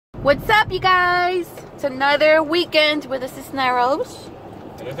What's up, you guys? It's another weekend with the Cisneros.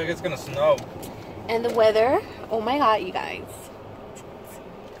 It looks like it's gonna snow. And the weather, oh my god, you guys.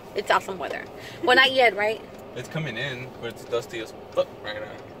 It's awesome weather. Well, not yet, right? It's coming in, but it's dusty as fuck right now.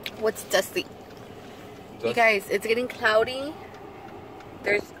 What's dusty? You guys, it's getting cloudy.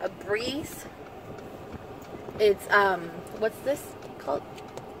 There's a breeze. It's, what's this called?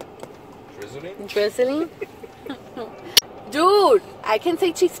 Drizzling? Drizzling? Dude, I can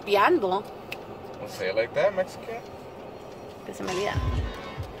say chispeando. Don't say it like that, Mexican. Que se me olvida.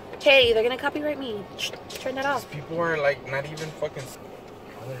 Hey, they're gonna copyright me. Turn that off. These people are like not even fucking.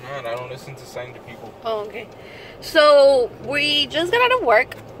 No, they're not. I don't listen to signed people. Oh, okay. So, we just got out of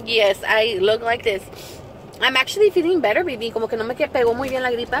work. Yes, I look like this. I'm actually feeling better, baby. Como que no me pegó muy bien la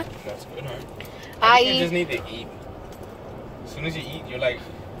gripa. That's good, huh? I think you just need to eat. As soon as you eat, you're like,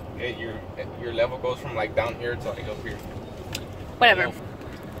 your level goes from like down here to like up here. Whatever.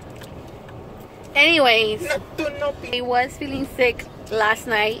 Anyways, I was feeling sick last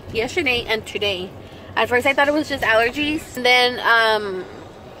night, yesterday, and today. At first, I thought it was just allergies. And then,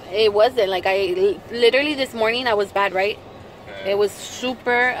 it wasn't. Like, literally this morning, I was bad, right? It was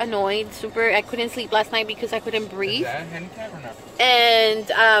super annoyed, I couldn't sleep last night because I couldn't breathe. Is that handicap or not?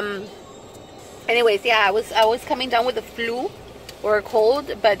 And, anyways, yeah, I was coming down with the flu or a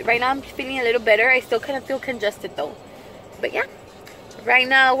cold, but right now I'm feeling a little better. I still kind of feel congested though. But yeah, right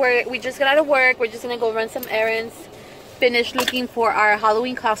now we just got out of work. We're just gonna go run some errands, finish looking for our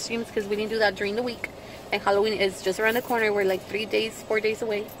Halloween costumes because we didn't do that during the week. And Halloween is just around the corner. We're like 4 days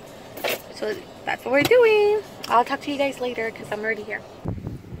away. So that's what we're doing. I'll talk to you guys later because I'm already here.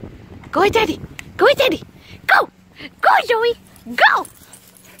 Go ahead, Daddy. Go ahead, Daddy. Go. Go, Joey. Go.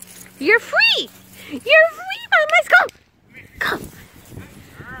 You're free. You're free, Mom. Let's go. Go.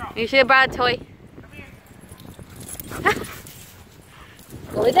 You should have brought a toy.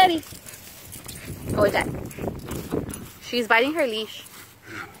 Go with Daddy. Go with Daddy. She's biting her leash.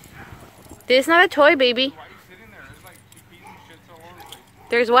 This is not a toy, baby. Why are you sitting there? There's like pee and shit all over the place.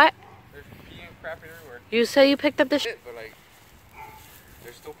 There's what? There's pee and crap everywhere. You say you picked up the Shit, but like,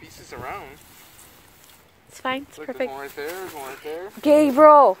 there's still pieces around. It's fine. It's Look, perfect. There's one right there. There's one right there.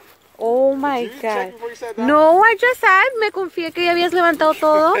 Gabriel. Oh my Did you god. check before you sat down? No, I just said. Me confié que ya habías levantado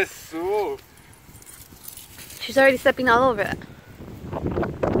todo. Jesús. She's already stepping all over it.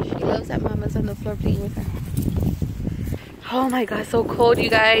 She loves that Mama's on the floor playing with her. Oh my god, so cold, you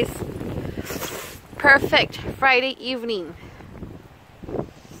guys. Perfect Friday evening.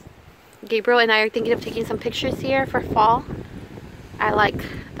 Gabriel and I are thinking of taking some pictures here for fall. I like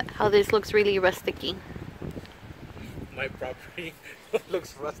how this looks really rustic-y. My property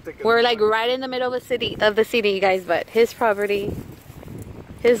looks rustic. We're like right in the middle of the city, you guys, but his property,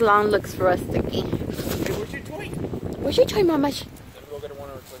 his lawn looks rustic-y. Hey, where's your toy? Where's your toy, Mama? Let me go get one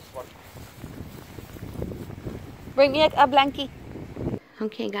of our toy spots. Bring me a blankie.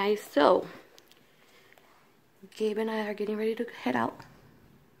 Okay, guys, so Gabe and I are getting ready to head out.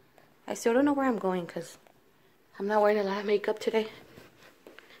 I still don't know where I'm going because I'm not wearing a lot of makeup today.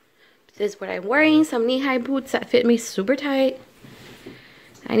 This is what I'm wearing, some knee-high boots that fit me super tight.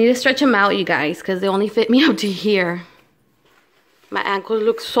 I need to stretch them out, you guys, because they only fit me up to here. My ankles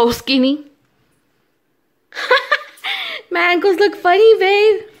look so skinny. My ankles look funny,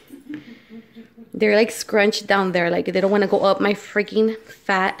 babe. They're like scrunched down there, like they don't want to go up my freaking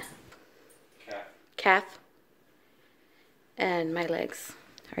fat calf. And my legs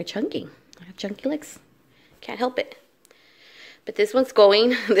are chunky. I have chunky legs. Can't help it. But this one's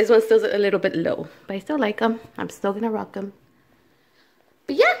going. This one's still a little bit low. But I still like them. I'm still going to rock them.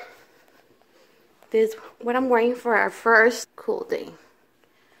 But yeah. This is what I'm wearing for our first cool day.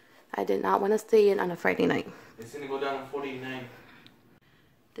 I did not want to stay in on a Friday night. It's going to go down to 49.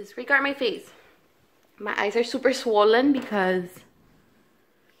 Disregard my face. My eyes are super swollen because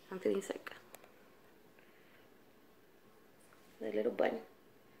I'm feeling sick. The little bun.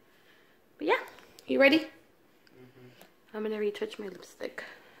 But yeah. You ready? I'm gonna retouch my lipstick.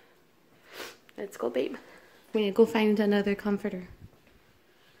 Let's go, babe. We need to go find another comforter.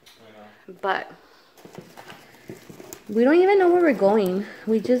 But we don't even know where we're going.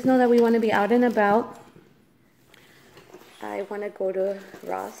 We just know that we want to be out and about. I want to go to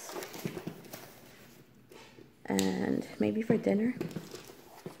Ross. And maybe for dinner.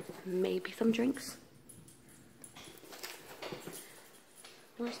 Maybe some drinks.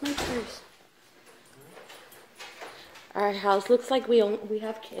 Where's my purse? Our house looks like we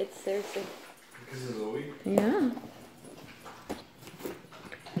have kids, seriously. This is Zoe? Yeah.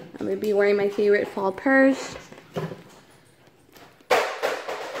 I'm gonna be wearing my favorite fall purse.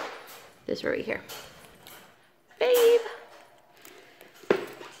 This right here. Babe.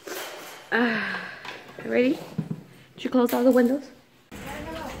 Ready? Did you close all the windows?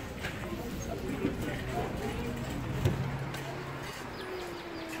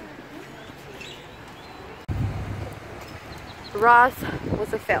 Ross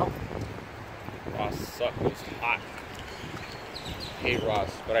was a fail. Ross sucked. It was hot. I hate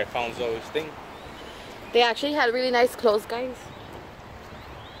Ross, but I found Zoe's thing. They actually had really nice clothes, guys.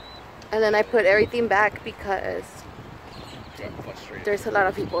 And then I put everything back because there's a lot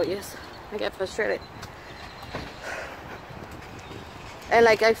of people. Yes, I get frustrated. And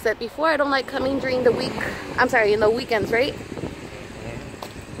like I've said before, I don't like coming during the week. I'm sorry, in the weekends, right?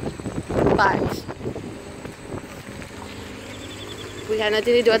 But we had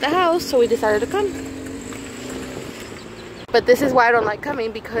nothing to do at the house, so we decided to come. But this is why I don't like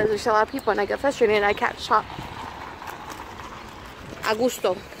coming, because there's a lot of people and I get frustrated and I can't shop a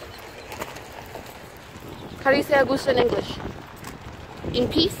gusto. How do you say a gusto in English? In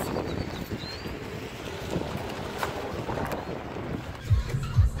peace?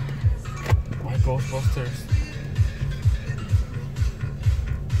 Why Ghostbusters?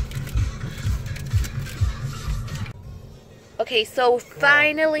 Okay, so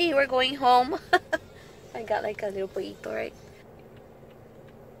finally we're going home. I got like a little pollito, right?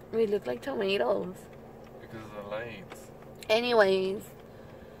 We look like tomatoes. Because of the lights. Anyways,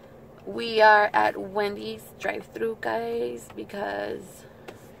 we are at Wendy's drive-thru, guys, because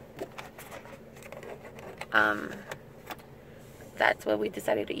that's what we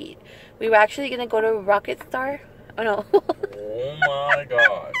decided to eat. We were actually gonna go to Rocket Star. Oh no. Oh my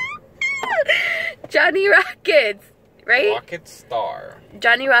god. Johnny Rockets, right? Rocket Star.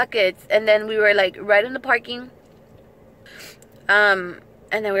 Johnny Rockets, and then we were like right in the parking.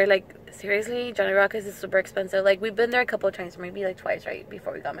 And then we were like, seriously, Johnny Rockets is super expensive. Like, we've been there a couple of times, maybe like twice, right?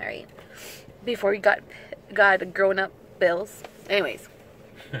 Before we got married. Before we got grown-up bills. Anyways.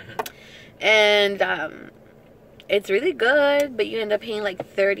 And it's really good, but you end up paying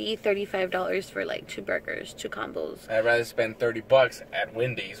like $35 for like 2 burgers, 2 combos. I'd rather spend $30 at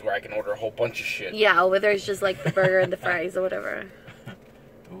Wendy's where I can order a whole bunch of shit. Yeah, over there it's just like the burger and the fries or whatever.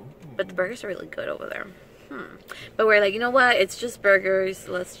 Ooh. But the burgers are really good over there. But we're like, you know what? It's just burgers.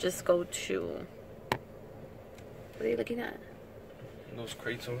 Let's just go to... What are you looking at? Those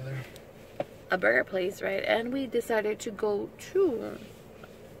crates over there. A burger place, right? And we decided to go to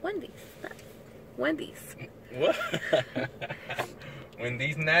Wendy's. Wendy's. What?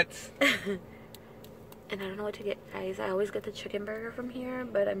 Wendy's nuts? And I don't know what to get, guys. I always get the chicken burger from here,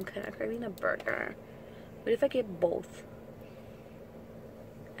 but I'm kind of craving a burger. What if I get both?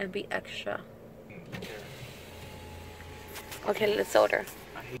 And be extra. Okay, let's order.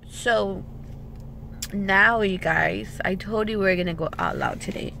 So now, you guys, I told you we were gonna go all out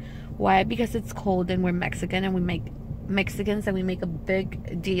today. Why? Because it's cold and we're Mexican and we make Mexicans and we make a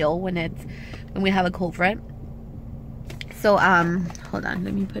big deal when we have a cold front. So hold on,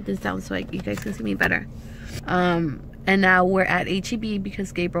 let me put this down so you guys can see me better. And now we're at HEB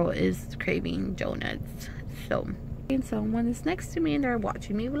because Gabriel is craving donuts. So and someone is next to me and they're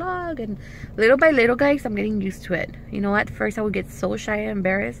watching me vlog, and little by little, guys, I'm getting used to it. You know, at first I would get so shy and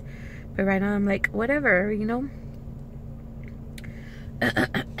embarrassed, but right now I'm like, whatever, you know.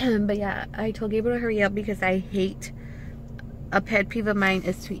 But yeah, I told Gabriel to hurry up because I hate, a pet peeve of mine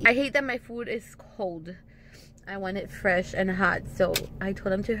is to eat. I hate that my food is cold. I want it fresh and hot, so I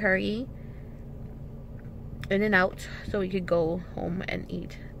told him to hurry in and out so we could go home and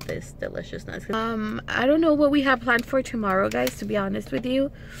eat this deliciousness. I don't know what we have planned for tomorrow, guys, to be honest with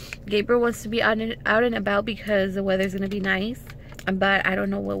you. Gabriel wants to be out and about because the weather's gonna be nice, but I don't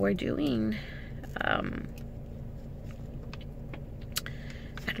know what we're doing. I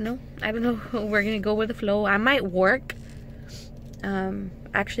don't know. We're gonna go with the flow. I might work.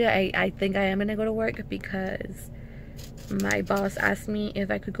 Actually, I think I am gonna go to work because my boss asked me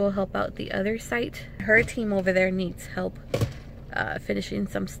if I could go help out the other site. Her team over there needs help finishing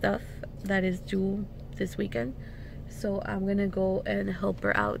some stuff that is due this weekend, so I'm gonna go and help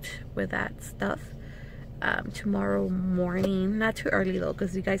her out with that stuff tomorrow morning. Not too early though,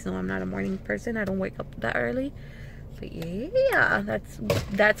 because you guys know I'm not a morning person. I don't wake up that early. But yeah,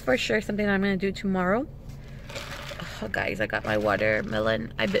 that's for sure something I'm gonna do tomorrow. Oh, guys, I got my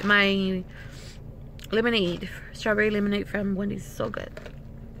watermelon. I bit my lemonade, strawberry lemonade from Wendy's. So good.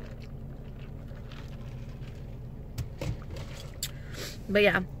 But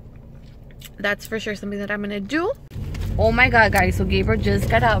yeah, that's for sure something that I'm gonna do. Oh my god, guys, so Gabriel just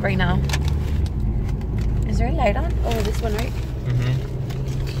got out right now. Is there a light on? Oh, this one, right?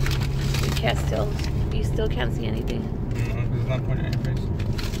 You still can't see anything. It's not pointing at your face.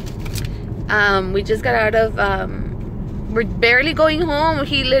 We just got out of We're barely going home.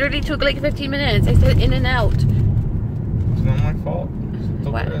 He literally took like 15 minutes. I said in and out. It's not my fault.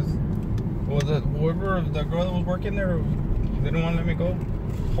 What? Well, the girl that was working there didn't want to let me go,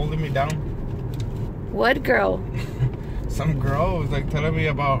 holding me down. What girl? Some girl was like telling me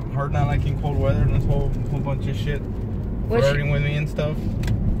about her not liking cold weather and this whole bunch of shit. Flirting with me and stuff.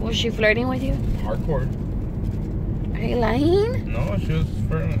 Was she flirting with you? Hardcore. Are you lying? No, she was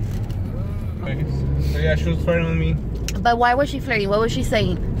flirting. So yeah, she was flirting with me. But why was she flirting? What was she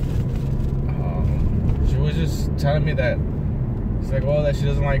saying? She was just telling me that it's like, oh, that she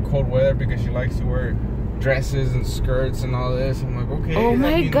doesn't like cold weather because she likes to wear dresses and skirts and all this. I'm like, okay. Oh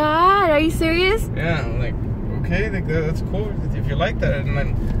my god, are you serious? Yeah, I'm like, okay, that's cool if you like that. And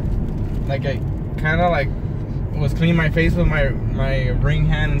then, like, I kind of like was cleaning my face with my ring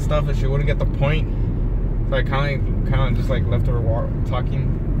hand and stuff, and she wouldn't get the point. So I kind of just like left her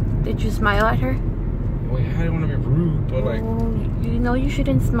talking. Did you smile at her? Well, yeah, I didn't want to be rude, but like, you know you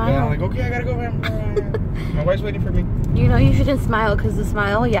shouldn't smile. Yeah, I'm like, okay, I gotta go, man. My wife's waiting for me. You know you shouldn't smile, because the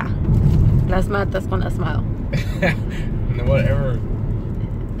smile, yeah. Las matas con la smile. No, whatever.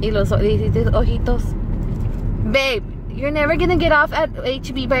 Y los ojitos. Babe, you're never gonna get off at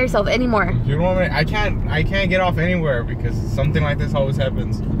HB by yourself anymore. You know what I mean? I can't get off anywhere because something like this always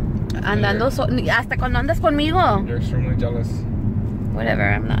happens. Andando hasta cuando andas conmigo. You're extremely jealous. Whatever,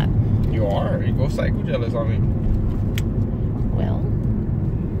 I'm not. You are. You go psycho jealous on me. Well,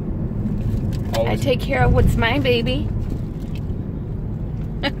 always. I take care of what's mine, baby.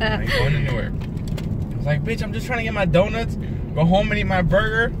 I ain't going anywhere. I was like, bitch, I'm just trying to get my donuts, go home and eat my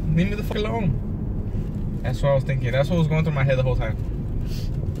burger. Leave me the fuck alone. That's what I was thinking. That's what was going through my head the whole time.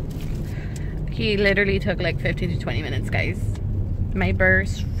 He literally took like 15 to 20 minutes, guys. My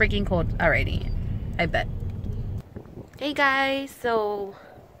burr's freaking cold already. I bet. Hey guys, so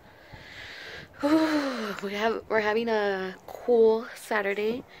we're having a cool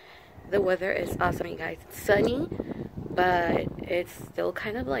Saturday. The weather is awesome, you guys. It's sunny, but it's still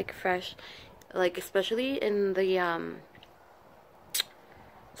kind of like fresh, like especially in the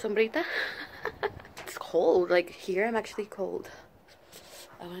sombrita. It's cold. Like here, I'm actually cold.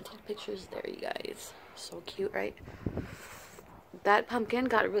 I want to take pictures there, you guys. So cute, right? That pumpkin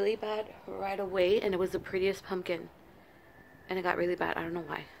got really bad right away, and it was the prettiest pumpkin. And it got really bad. I don't know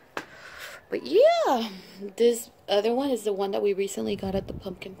why. But yeah, this other one is the one that we recently got at the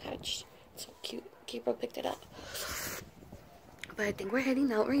pumpkin patch. So cute. Gabriel picked it up. But I think we're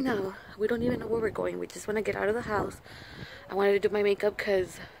heading out right now. We don't even know where we're going. We just want to get out of the house. I wanted to do my makeup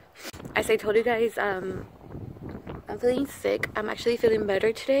because, as I told you guys, I'm feeling sick. I'm actually feeling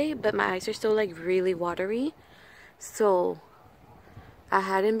better today, but my eyes are still like really watery. So I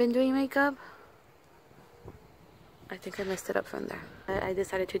hadn't been doing makeup. I think I messed it up from there. I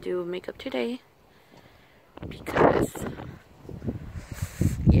decided to do makeup today because,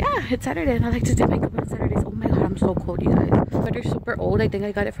 yeah, it's Saturday and I like to do makeup on Saturdays. Oh my god, I'm so cold, you guys. Sweater's super old. I think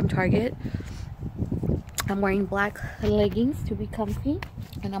I got it from Target. I'm wearing black leggings to be comfy,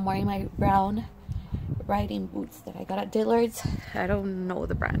 and I'm wearing my brown riding boots that I got at Dillard's. I don't know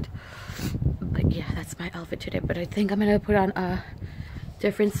the brand, but yeah, that's my outfit today. But I think I'm gonna put on a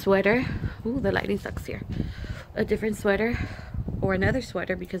different sweater. Ooh, the lighting sucks here. A different sweater or another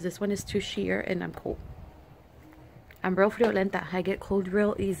sweater because this one is too sheer and I'm cold. I'm real friolenta. I get cold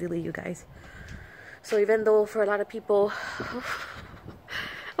real easily, you guys. So even though for a lot of people,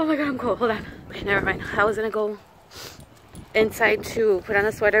 oh my god, I'm cold. Hold on. Okay, never mind. I was gonna go inside to put on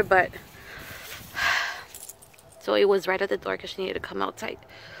a sweater, but Zoe was right at the door because she needed to come outside.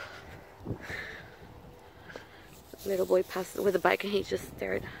 Little boy passed with a bike and he just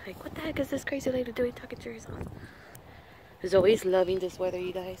stared like, what the heck is this crazy lady doing talking to herself? Zoe's loving this weather,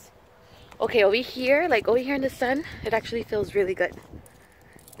 you guys. Okay, over here, like over here in the sun, it actually feels really good.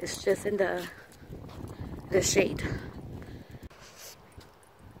 It's just in the shade.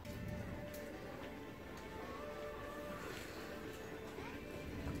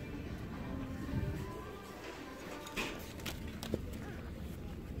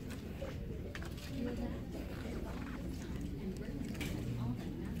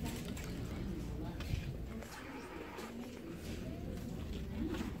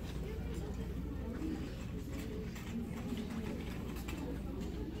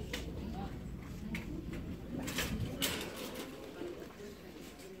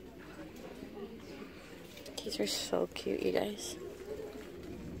 These are so cute, you guys.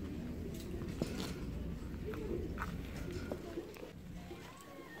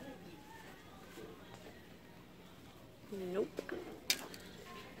 Nope.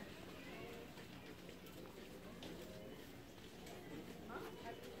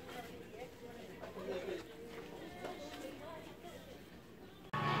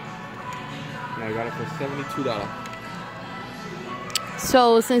 And I got it for $72.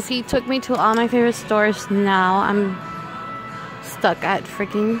 So since he took me to all my favorite stores, now I'm stuck at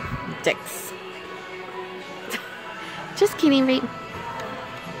freaking Dick's. Just kidding, right?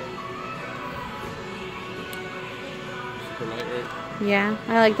 Super light, right? Yeah,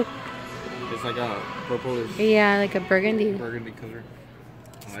 I like the. It's like a purple is. Yeah, like a burgundy. Burgundy color.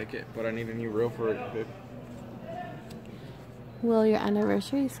 I like it, but I need a new reel for it, babe. Well, your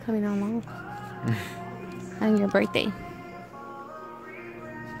anniversary is coming along. And your birthday.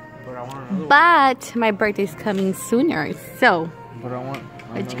 But I want another one. But my birthday's coming sooner, so. But I want.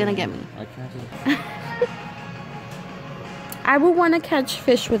 What you gonna get me? I can't just. I would want to catch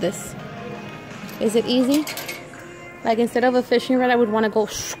fish with this. Is it easy? Like instead of a fishing rod, I would want to go.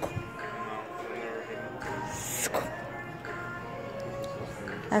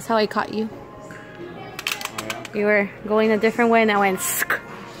 That's how I caught you. You were going a different way and I went.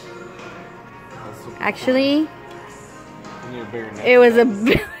 Actually, it was a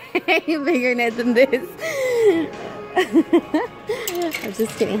bigger net than this. I'm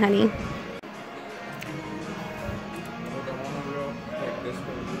just kidding, honey.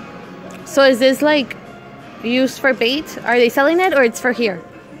 So is this like used for bait? Are they selling it or it's for here?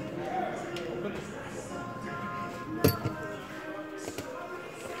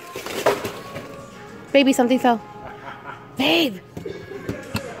 Baby, something fell. Babe.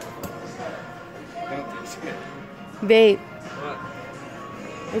 Babe. What?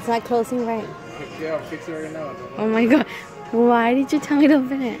 It's not closing right. Yeah, I'll fix it right now. Oh my god. Why did you tell me to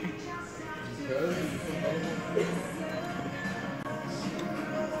open it?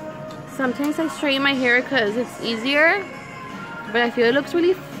 Sometimes I straighten my hair because it's easier, but I feel it looks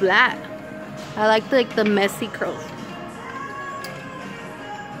really flat. I like the messy curls.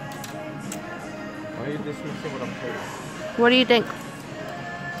 Why are you dismissing what I'm saying? What do you think?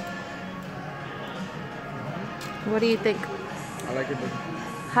 What do you think? I like it better.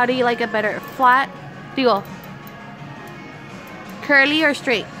 How do you like it better? Flat? Digo. Curly or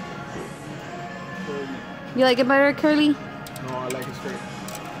straight? Curly. You like it better curly? No, I like it straight.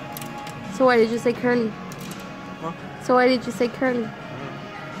 So why did you say curly? Huh? So why did you say curly?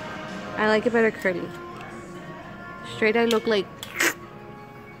 I like it better curly. Straight I look like...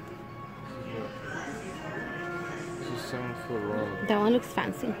 This is 7-foot rod. That one looks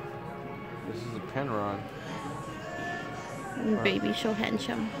fancy. This is a pen rod. Baby, show hand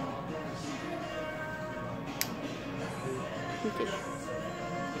show. Okay.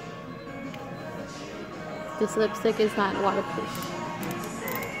 This lipstick is not waterproof.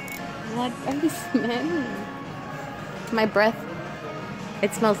 What are you smelling? My breath.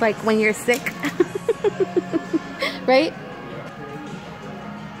 It smells like when you're sick. Right?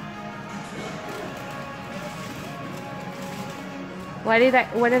 What did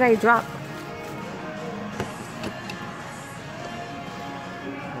I drop?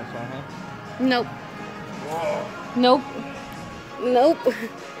 Nope. Whoa. Nope. Nope.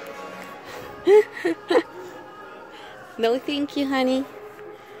 No thank you, honey.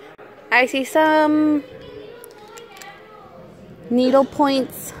 I see some needle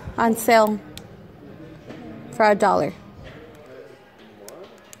points on sale for $1.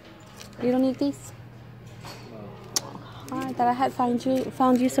 You don't need these? Oh, I thought I had found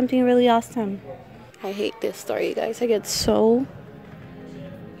you something really awesome. I hate this store, you guys. I get so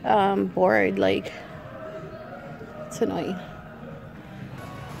bored, like it's annoying.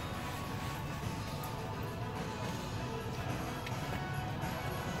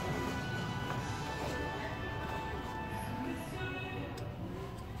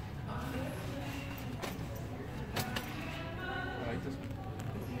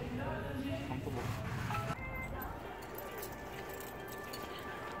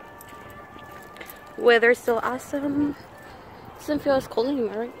 Weather's still awesome. Doesn't feel as cold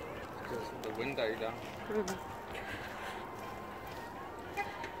anymore, right? The wind died down.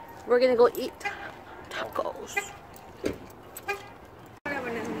 We're gonna go eat tacos.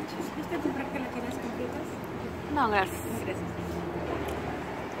 No, gracias.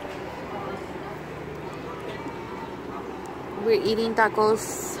 We're eating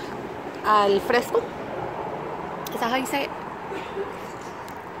tacos al fresco. Is that how you say it?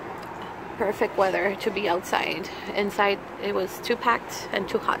 Perfect weather to be outside. Inside it was too packed and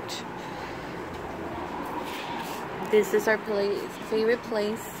too hot. This is our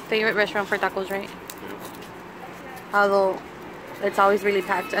favorite restaurant for tacos, right? Although it's always really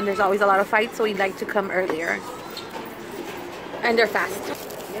packed and there's always a lot of fights, so we like to come earlier. And they're fast.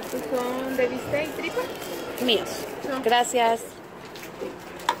 Estos son de bistec y tripa. Míos. Gracias. Yes.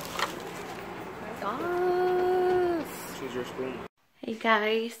 Choose your spoon. Hey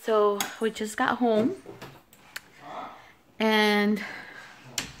guys, so we just got home and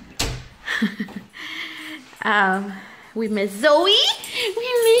we missed Zoe. We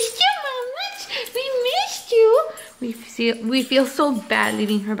missed you, Mama. We missed you. We feel so bad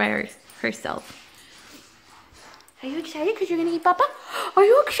leaving her by herself. Are you excited because you're gonna eat Papa? Are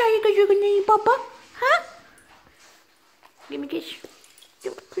you excited because you're gonna eat Papa? Huh? Give me a kiss.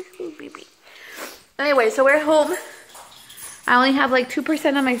 Give me a kiss, baby. Anyway, so we're home. I only have like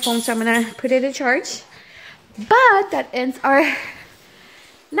 2% on my phone, so I'm gonna put it in charge. But that ends our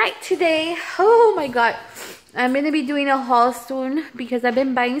night today. Oh my god. I'm gonna be doing a haul soon because I've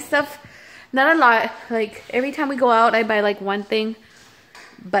been buying stuff. Not a lot. Like every time we go out, I buy like one thing.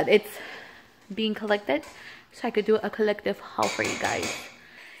 But it's being collected. So I could do a collective haul for you guys.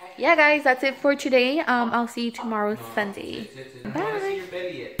 Yeah guys, that's it for today. I'll see you tomorrow, Sunday. Bye.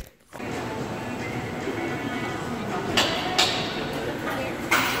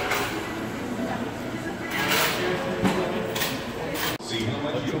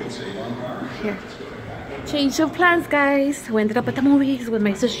 Here. Change of plans, guys. We ended up at the movies with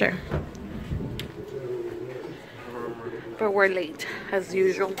my sister. But we're late, as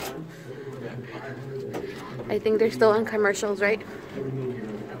usual. I think they're still on commercials, right?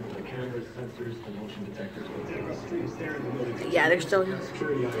 Yeah, they're still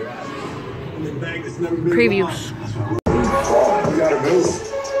previews. We gotta move.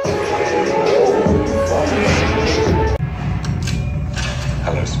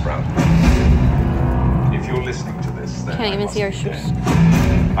 Hello, Sprout. If you're listening to this, then Can't even see our shoes.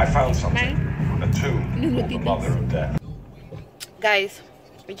 I found something. A tomb of the Mother of Death. Guys,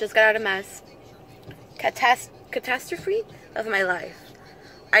 we just got out of mass. Catastrophe of my life.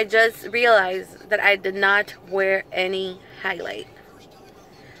 I just realized that I did not wear any highlight.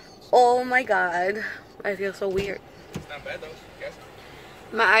 Oh my god. I feel so weird. It's not bad though. Yes.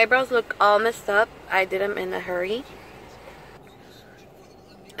 My eyebrows look all messed up. I did them in a hurry.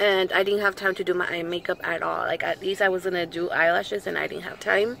 And I didn't have time to do my makeup at all. Like at least I was gonna do eyelashes and I didn't have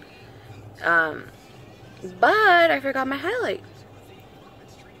time. But I forgot my highlight.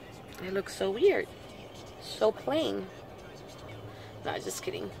 It looks so weird. So plain. No, just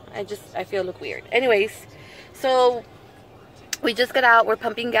kidding. I feel look weird. Anyways, so we just got out. We're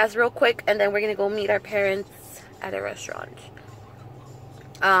pumping gas real quick and then we're gonna go meet our parents at a restaurant.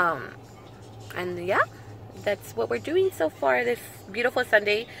 And yeah, that's what we're doing so far this beautiful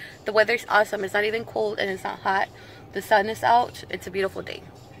Sunday. The weather's awesome. It's not even cold and it's not hot. The sun is out. It's a beautiful day.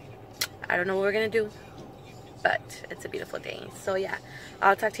 I don't know what we're gonna do, but it's a beautiful day. So yeah,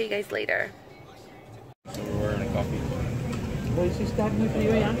 I'll talk to you guys later. So we're wearing a coffee. Hoy sí está muy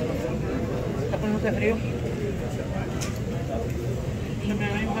frío ya. Está poniéndose frío. Se me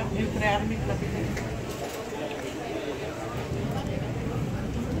va a enfriar mi platito.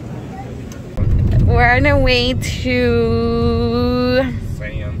 We're on our way to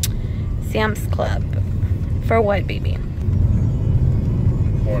Sam's Club. For what, baby?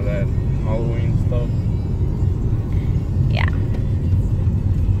 For that Halloween stuff. Yeah.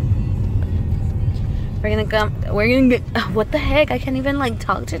 We're gonna get, what the heck? I can't even like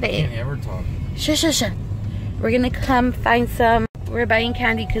talk today. Can't ever talk. Shush. We're gonna come find some, we're buying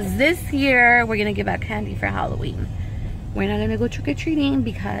candy because this year we're gonna give out candy for Halloween. We're not gonna go trick-or-treating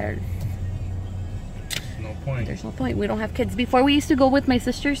because there's no point. We don't have kids. Before we used to go with my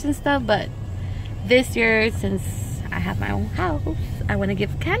sisters and stuff, but this year, since I have my own house, I want to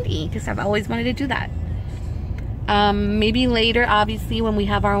give candy because I've always wanted to do that. Maybe later, obviously, when we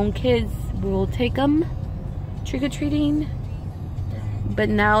have our own kids, we'll take them trick-or-treating. But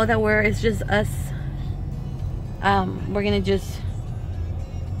now that it's just us, we're gonna just,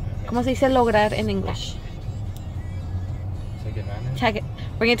 ¿cómo se dice lograr in English? Take advantage.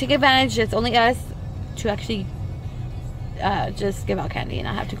 We're gonna take advantage. It's only us to actually just give out candy and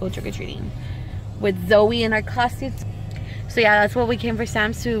not have to go trick-or-treating with Zoe in our costumes. So yeah, that's what we came for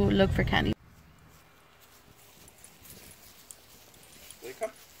Sam's, to look for candy. They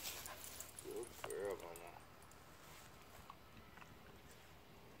come. Good girl, Mama.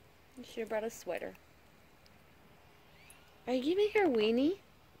 You should have brought a sweater. Are you giving her a weenie?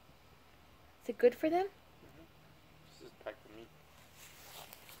 Is it good for them? This is packed for me.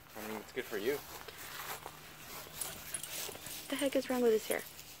 I mean, it's good for you. What the heck is wrong with his hair?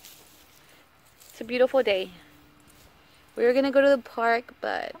 It's a beautiful day. We were gonna go to the park,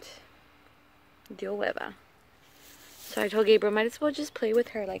 but dio hueva. So I told Gabriel, might as well just play with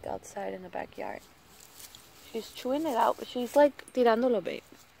her like outside in the backyard. She's chewing it out, but she's like tirándolo, babe.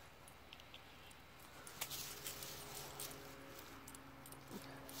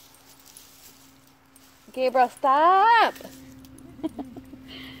 Gabriel, stop!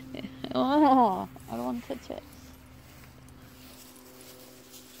 Oh, I don't want to touch it.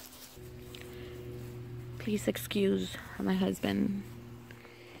 Please excuse my husband.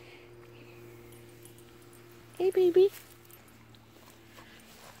 Hey, baby.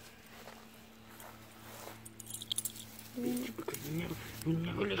 You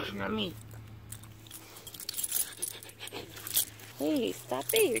never listen to me. Hey, stop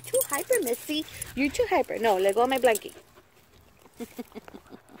it. You're too hyper, Missy. You're too hyper. No, let go of my blankie.